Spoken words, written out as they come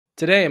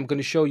Today I'm going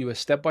to show you a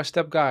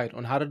step-by-step guide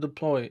on how to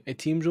deploy a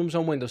Teams Rooms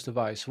on Windows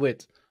device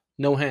with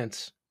no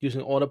hands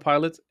using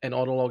Autopilot and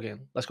Autologin.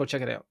 Let's go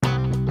check it out.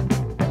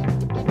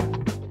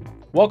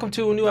 Welcome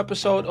to a new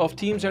episode of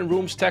Teams and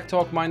Rooms Tech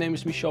Talk. My name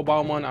is Michel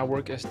Bouwman. I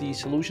work as the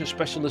Solution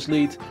Specialist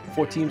Lead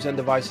for Teams and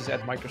Devices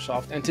at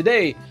Microsoft. And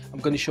today I'm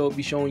going to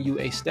be showing you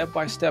a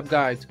step-by-step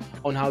guide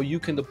on how you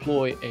can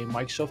deploy a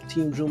Microsoft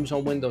Teams Rooms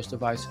on Windows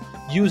device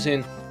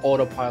using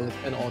Autopilot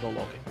and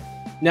Autologin.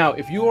 Now,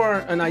 if you are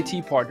an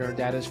IT partner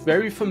that is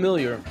very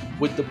familiar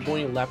with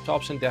deploying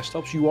laptops and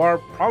desktops, you are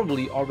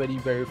probably already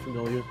very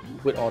familiar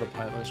with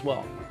Autopilot as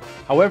well.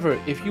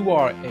 However, if you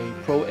are a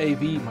Pro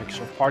AV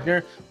Microsoft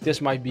partner,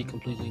 this might be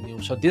completely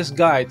new. So this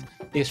guide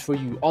is for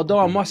you. Although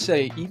I must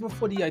say, even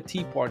for the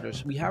IT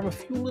partners, we have a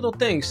few little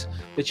things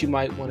that you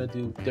might want to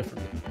do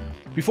differently.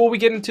 Before we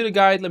get into the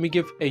guide, let me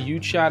give a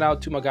huge shout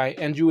out to my guy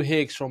Andrew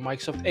Higgs from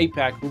Microsoft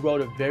APAC, who wrote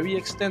a very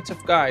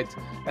extensive guide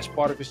as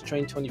part of his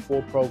Train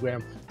 24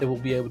 program that we'll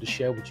be able to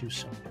share with you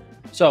soon.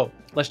 So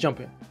let's jump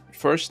in.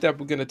 First step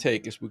we're going to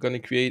take is we're going to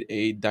create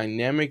a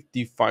dynamic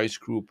device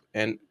group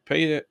and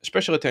pay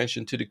special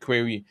attention to the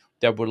query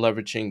that we're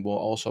leveraging. We'll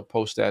also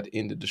post that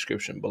in the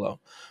description below.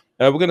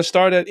 We're going to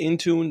start at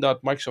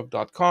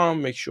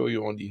intune.microsoft.com. Make sure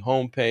you're on the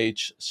home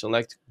page,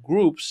 select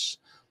groups.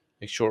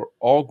 Make sure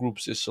all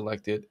groups is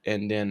selected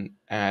and then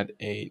add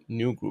a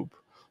new group.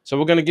 So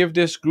we're going to give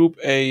this group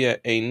a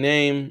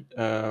name.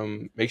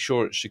 Make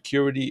sure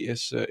security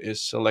is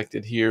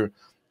selected here.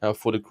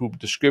 For the group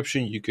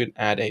description, you could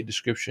add a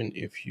description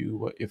if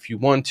you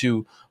want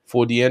to.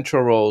 For the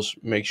intro roles,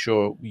 make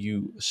sure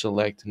you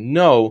select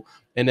no.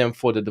 And then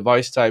for the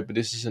device type, but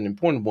this is an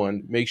important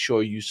one, make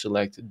sure you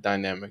select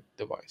dynamic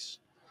device.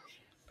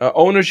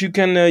 Owners you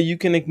can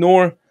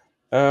ignore.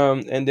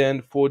 And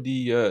then for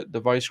the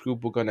device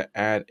group, we're going to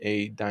add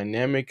a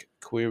dynamic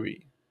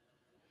query.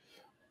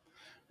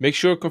 Make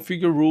sure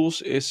configure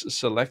rules is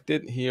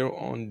selected here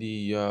on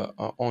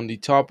the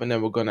top, and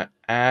then we're going to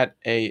add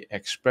a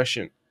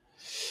expression.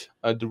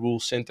 The rule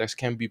syntax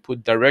can be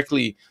put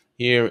directly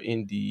here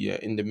in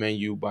the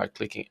menu by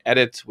clicking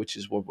edit, which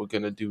is what we're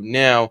going to do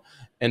now.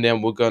 And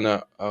then we're going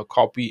to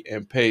copy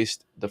and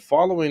paste the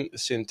following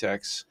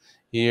syntax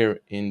here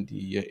in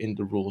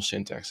the rule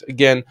syntax.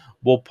 Again,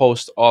 we'll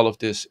post all of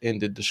this in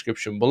the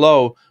description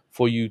below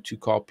for you to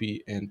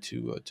copy and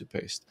to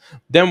paste.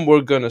 Then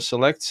we're going to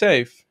select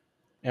save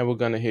and we're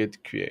going to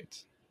hit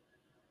create.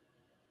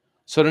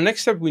 So the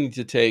next step we need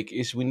to take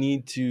is we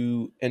need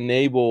to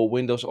enable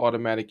Windows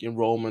automatic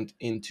enrollment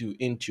into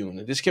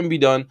Intune. This can be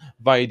done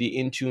via the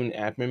Intune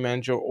Admin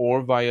Manager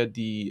or via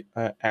the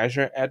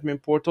Azure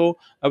Admin Portal.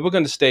 We're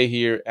going to stay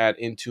here at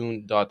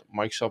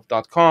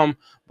intune.microsoft.com.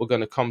 We're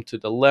going to come to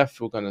the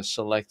left. We're going to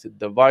select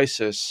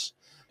devices.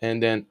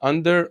 And then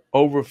under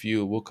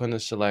overview, we're going to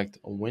select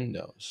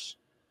Windows.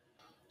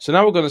 So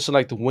now we're going to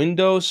select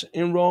Windows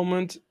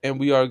enrollment and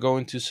we are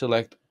going to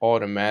select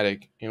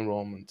automatic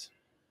enrollment.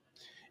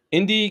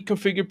 In the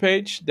configure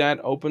page that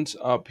opens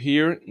up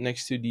here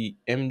next to the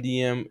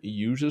MDM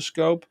user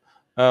scope,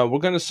 we're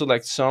going to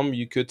select some.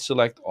 You could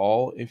select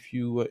all if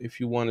you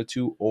wanted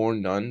to, or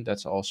none.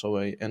 That's also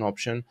an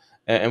option.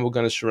 And we're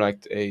going to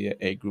select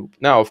a group.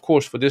 Now, of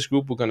course, for this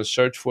group, we're going to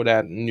search for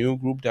that new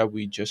group that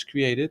we just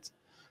created,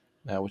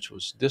 which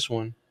was this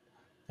one.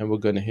 And we're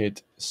going to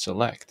hit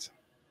select.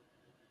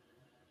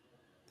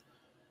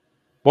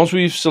 Once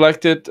we've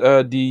selected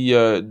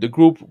the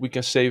group, we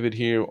can save it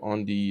here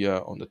on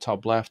the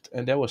top left,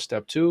 and that was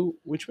step 2,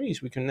 which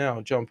means we can now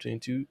jump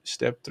into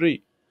step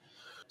 3.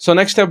 So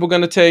next step we're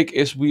going to take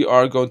is we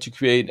are going to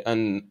create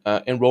an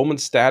enrollment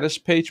status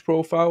page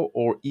profile,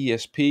 or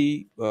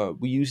ESP.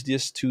 We use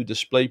this to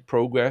display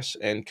progress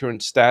and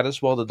current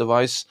status while the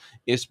device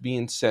is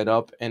being set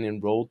up and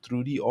enrolled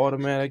through the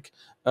automatic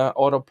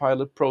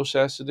autopilot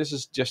process. So this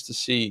is just to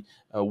see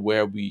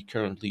where we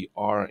currently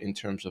are in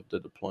terms of the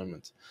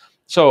deployment.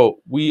 So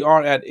we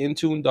are at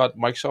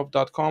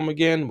intune.microsoft.com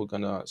again. We're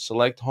going to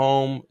select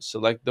home,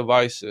 select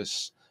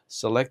devices,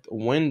 select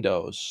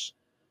Windows,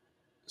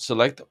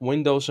 select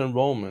Windows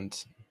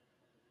enrollment.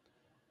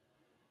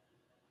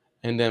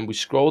 And then we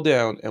scroll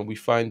down and we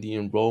find the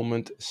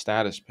enrollment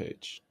status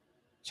page.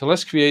 So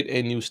let's create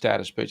a new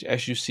status page.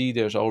 As you see,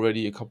 there's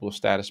already a couple of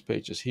status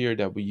pages here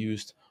that we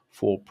used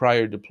for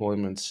prior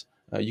deployments.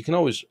 You can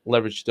always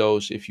leverage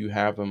those if you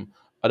have them.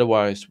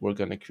 Otherwise, we're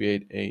going to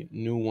create a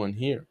new one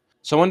here.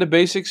 So on the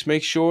basics,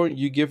 make sure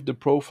you give the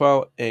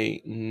profile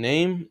a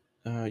name.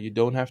 You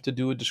don't have to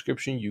do a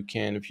description. You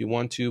can if you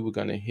want to. We're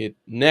going to hit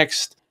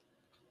next.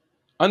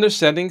 Under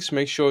settings,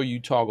 make sure you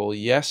toggle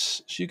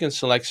yes, so you can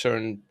select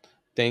certain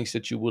things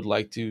that you would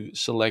like to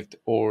select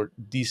or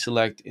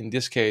deselect. In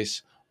this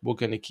case, we're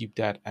going to keep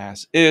that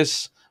as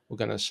is. We're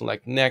going to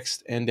select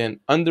next, and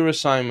then under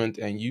assignment,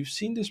 and you've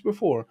seen this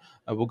before,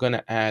 we're going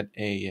to add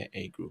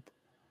a group.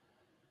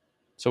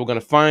 So we're going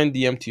to find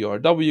the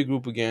MTRW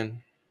group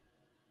again,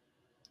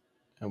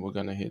 and we're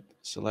going to hit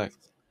select.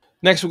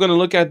 Next, we're going to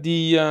look at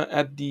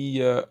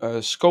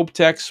the scope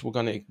text. We're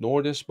going to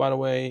ignore this, by the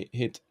way.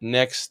 Hit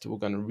next. We're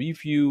going to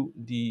review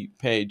the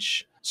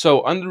page.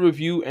 So under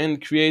review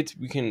and create,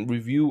 we can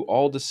review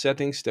all the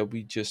settings that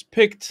we just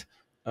picked.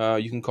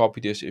 You can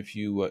copy this if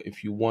you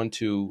want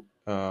to,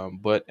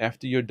 but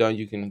after you're done,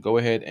 you can go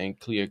ahead and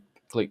click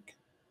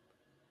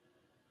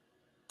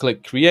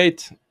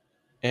create,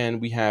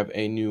 and we have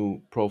a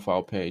new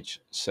profile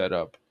page set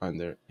up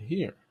under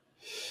here.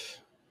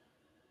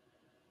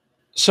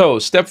 So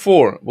step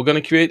 4, we're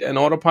going to create an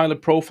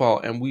autopilot profile,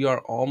 and we are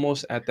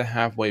almost at the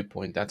halfway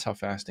point. That's how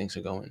fast things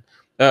are going.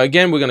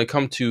 Again, we're going to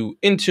come to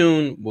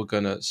Intune. We're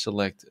going to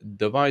select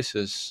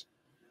devices,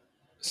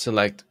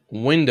 select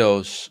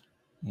Windows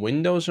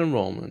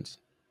enrollment,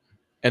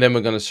 and then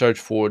we're going to search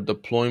for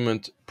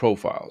deployment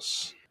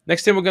profiles.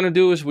 Next thing we're going to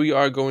do is we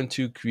are going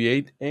to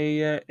create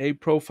a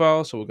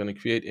profile. So we're going to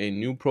create a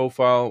new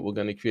profile. We're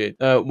going to create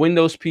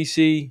Windows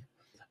PC.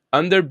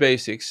 Under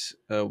basics,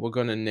 we're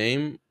going to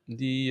name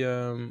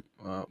the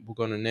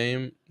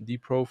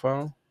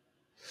profile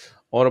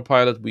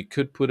autopilot. We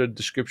could put a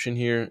description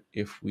here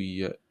if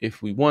we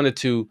wanted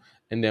to,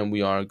 and then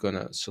we are going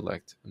to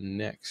select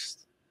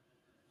next.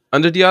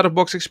 Under the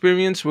out-of-box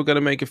experience, we're going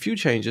to make a few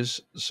changes.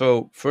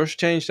 So first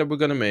change that we're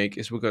going to make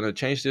is we're going to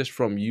change this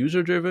from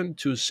user-driven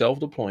to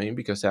self-deploying,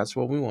 because that's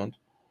what we want.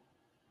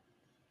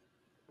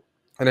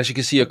 And as you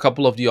can see, a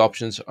couple of the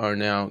options are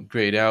now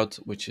grayed out,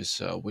 which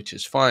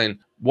is fine.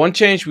 One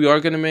change we are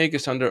going to make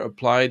is under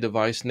apply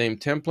device name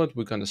template.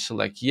 We're going to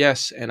select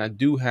yes, and I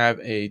do have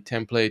a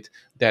template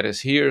that is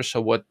here. So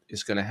what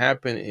is going to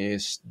happen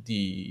is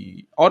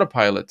the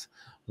autopilot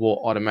will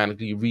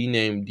automatically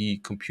rename the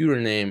computer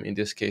name, in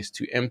this case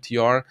to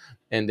MTR,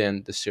 and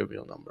then the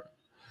serial number.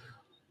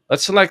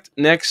 Let's select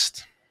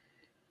next.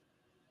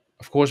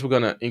 Of course, we're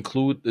going to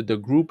include the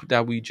group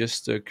that we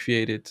just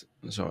created.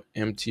 So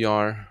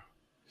MTR.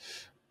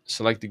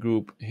 Select the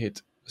group,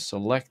 hit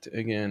select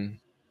again,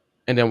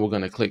 and then we're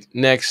going to click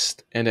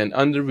next. And then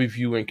under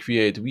review and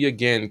create, we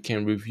again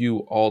can review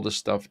all the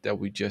stuff that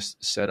we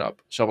just set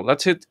up. So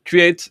let's hit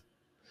create,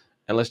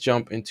 and let's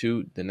jump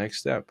into the next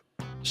step.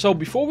 So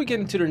before we get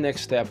into the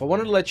next step, I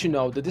wanted to let you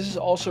know that this is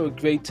also a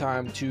great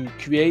time to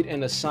create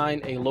and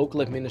assign a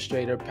local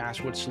administrator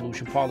password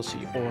solution policy,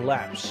 or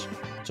LAPS.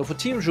 So for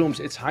Teams rooms,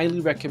 it's highly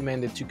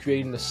recommended to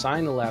create and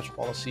assign a LAPS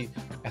policy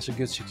as a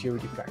good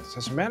security practice.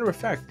 As a matter of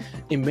fact,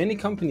 in many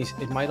companies,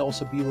 it might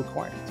also be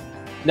required.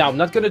 Now, I'm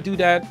not going to do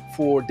that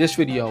for this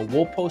video.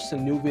 We'll post a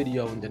new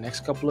video in the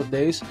next couple of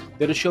days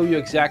that'll show you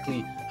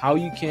exactly how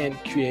you can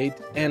create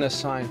and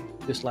assign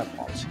this LAP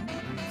policy.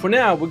 For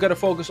now, we're going to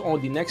focus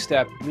on the next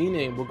step,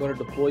 meaning we're going to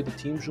deploy the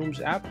Teams Rooms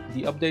app,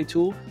 the update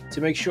tool,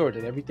 to make sure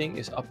that everything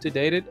is up to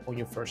date on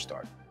your first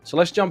start. So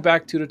let's jump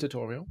back to the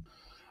tutorial.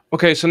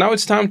 Okay, so now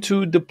it's time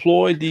to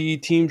deploy the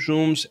Teams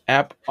Rooms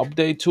app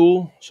update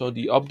tool. So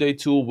the update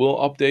tool will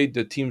update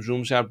the Teams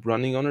Rooms app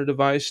running on a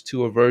device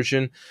to a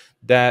version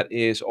that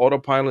is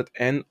Autopilot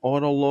and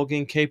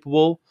Autologin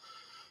capable.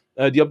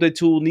 The update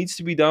tool needs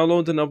to be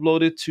downloaded and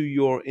uploaded to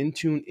your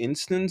Intune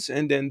instance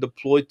and then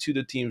deployed to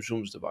the Teams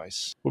Rooms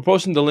device. We're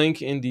posting the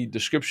link in the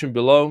description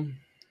below.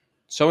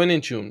 So in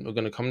Intune, we're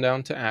going to come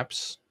down to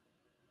apps.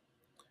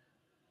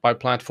 By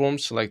platform,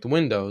 select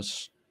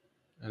Windows,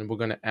 and we're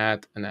going to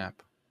add an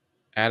app.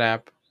 Add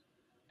app,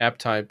 app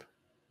type,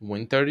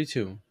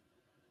 Win32. And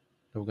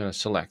we're going to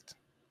select.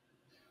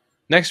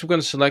 Next, we're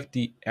going to select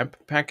the app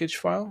package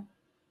file.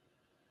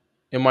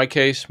 In my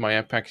case, my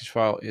app package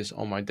file is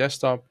on my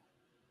desktop.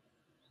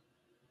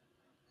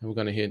 And we're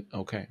going to hit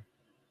OK.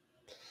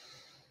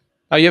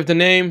 Now you have the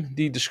name,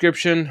 the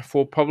description.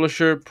 For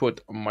publisher,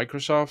 put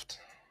Microsoft.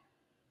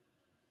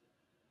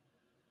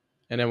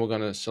 And then we're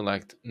going to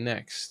select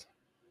next.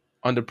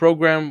 Under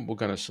program, we're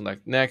going to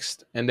select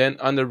next. And then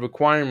under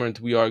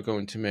requirement, we are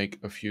going to make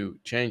a few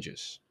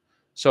changes.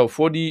 So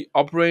for the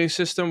operating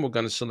system, we're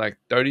going to select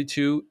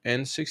 32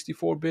 and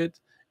 64-bit.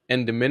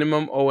 And the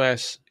minimum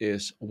OS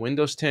is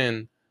Windows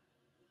 10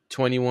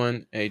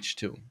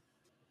 21H2.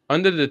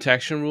 Under the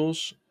detection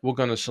rules, we're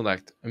going to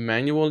select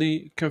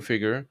manually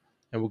configure,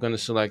 and we're going to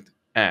select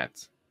add.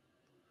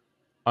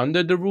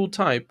 Under the rule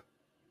type,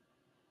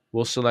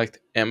 we'll select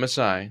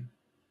MSI,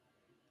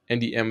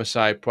 and the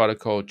MSI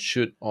product code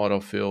should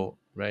autofill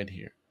right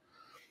here.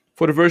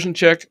 For the version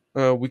check,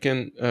 we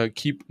can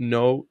keep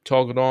no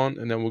toggled on,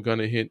 and then we're going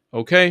to hit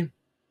OK.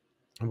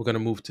 And we're going to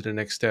move to the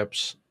next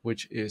steps,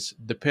 which is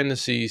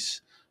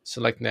dependencies,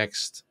 select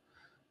next,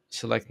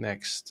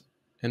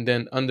 and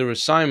then under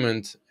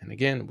assignment, and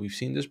again, we've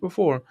seen this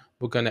before,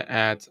 we're going to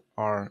add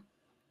our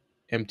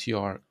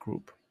MTR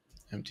group.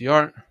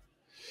 MTR,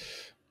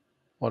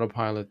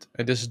 autopilot,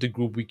 and this is the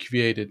group we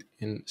created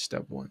in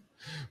step 1.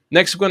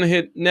 Next, we're going to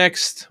hit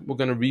next. We're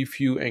going to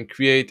review and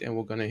create, and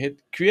we're going to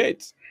hit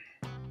create.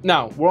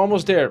 Now, we're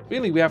almost there.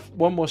 Really, we have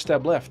one more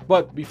step left.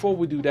 But before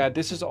we do that,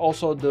 this is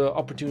also the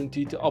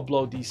opportunity to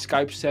upload the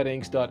Skype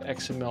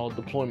settings.xml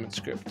deployment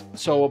script.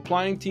 So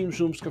applying Teams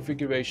Rooms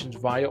configurations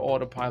via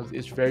Autopilot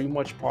is very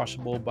much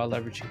possible by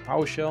leveraging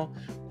PowerShell.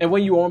 And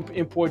when you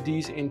import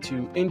these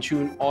into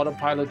Intune,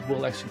 Autopilot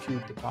will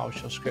execute the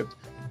PowerShell script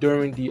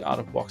during the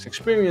out-of-box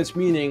experience,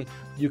 meaning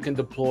you can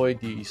deploy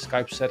the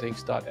Skype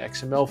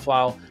settings.xml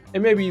file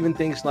and maybe even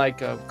things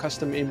like a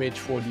custom image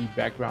for the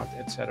background,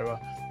 etc.,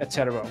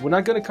 etc. We're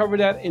not going to cover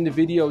that in the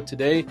video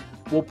today.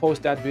 We'll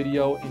post that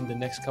video in the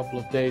next couple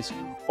of days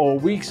or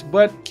weeks,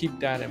 but keep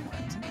that in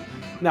mind.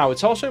 Now,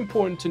 it's also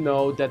important to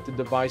know that the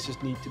devices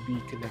need to be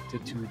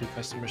connected to the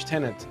customer's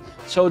tenant.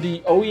 So the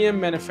OEM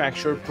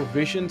manufacturer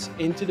provisions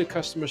into the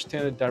customer's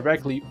tenant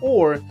directly,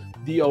 or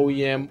the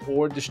OEM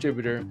or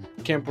distributor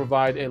can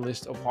provide a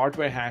list of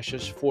hardware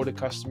hashes for the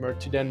customer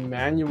to then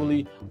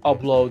manually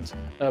upload,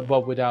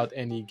 but without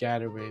any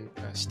gathering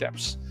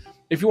steps.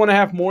 If you want to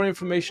have more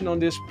information on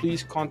this,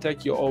 please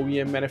contact your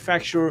OEM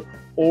manufacturer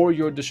or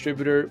your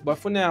distributor. But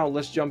for now,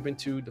 let's jump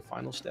into the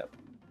final step.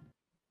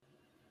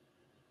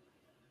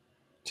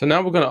 So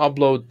now we're going to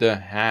upload the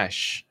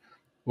hash.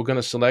 We're going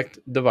to select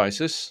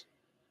devices,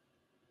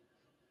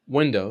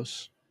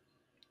 Windows,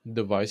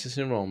 devices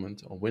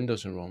enrollment, or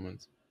Windows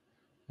enrollment,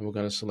 and we're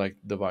going to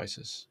select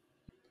devices.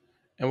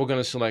 And we're going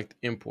to select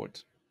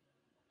import.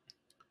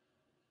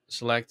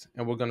 Select,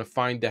 and we're going to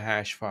find the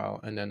hash file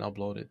and then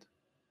upload it.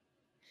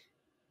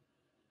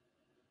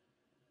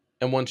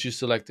 And once you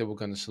select it, we're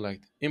going to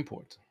select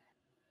import.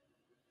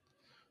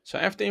 So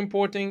after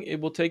importing,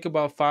 it will take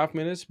about 5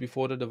 minutes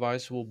before the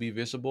device will be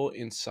visible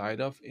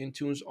inside of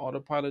Intune's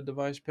Autopilot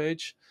device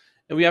page.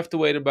 And we have to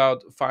wait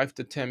about 5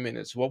 to 10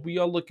 minutes. What we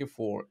are looking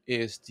for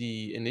is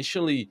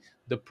initially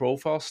the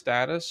profile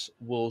status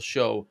will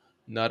show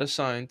not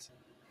assigned,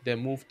 then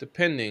move to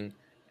pending.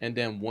 And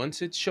then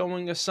once it's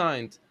showing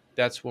assigned,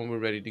 that's when we're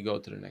ready to go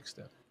to the next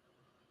step.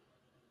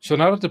 So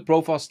now that the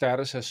profile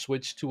status has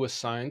switched to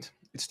assigned,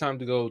 it's time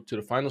to go to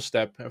the final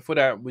step. And for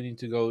that, we need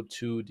to go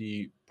to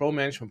the Pro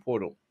Management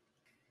portal.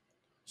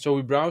 So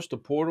we browse the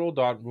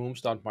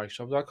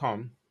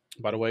portal.rooms.microsoft.com.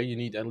 By the way, you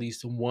need at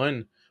least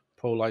one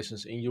Pro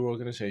license in your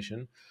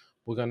organization.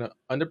 We're going to,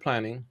 under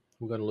planning,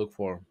 we're going to look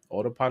for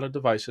Autopilot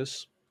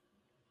devices,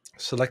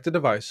 select the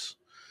device,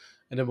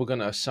 and then we're going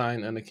to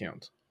assign an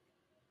account.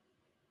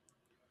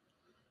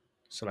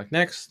 Select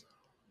next.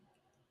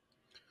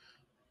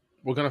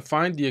 We're going to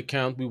find the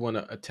account we want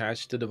to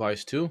attach the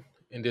device to.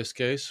 In this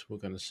case, we're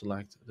going to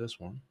select this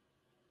one.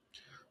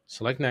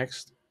 Select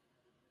next.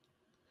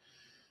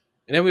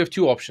 And then we have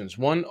two options.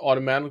 One,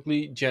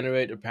 automatically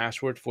generate a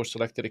password for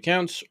selected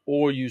accounts,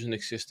 or use an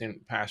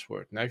existing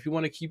password. Now, if you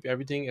want to keep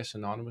everything as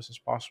anonymous as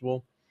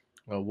possible,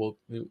 we'll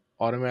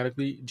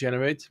automatically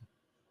generate.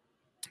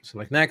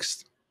 Select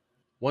next.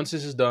 Once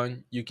this is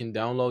done, you can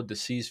download the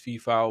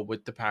CSV file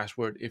with the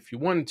password if you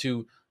wanted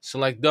to.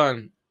 Select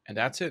done, and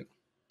that's it.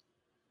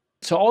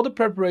 So all the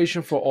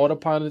preparation for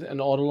Autopilot and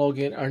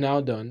Autologin are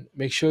now done.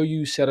 Make sure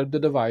you set up the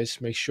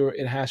device, make sure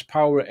it has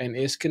power and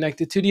is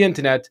connected to the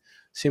internet.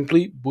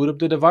 Simply boot up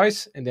the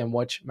device and then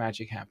watch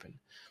magic happen.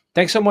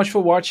 Thanks so much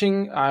for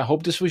watching. I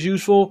hope this was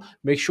useful.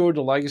 Make sure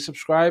to like and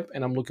subscribe,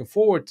 and I'm looking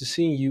forward to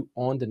seeing you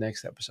on the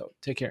next episode.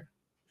 Take care.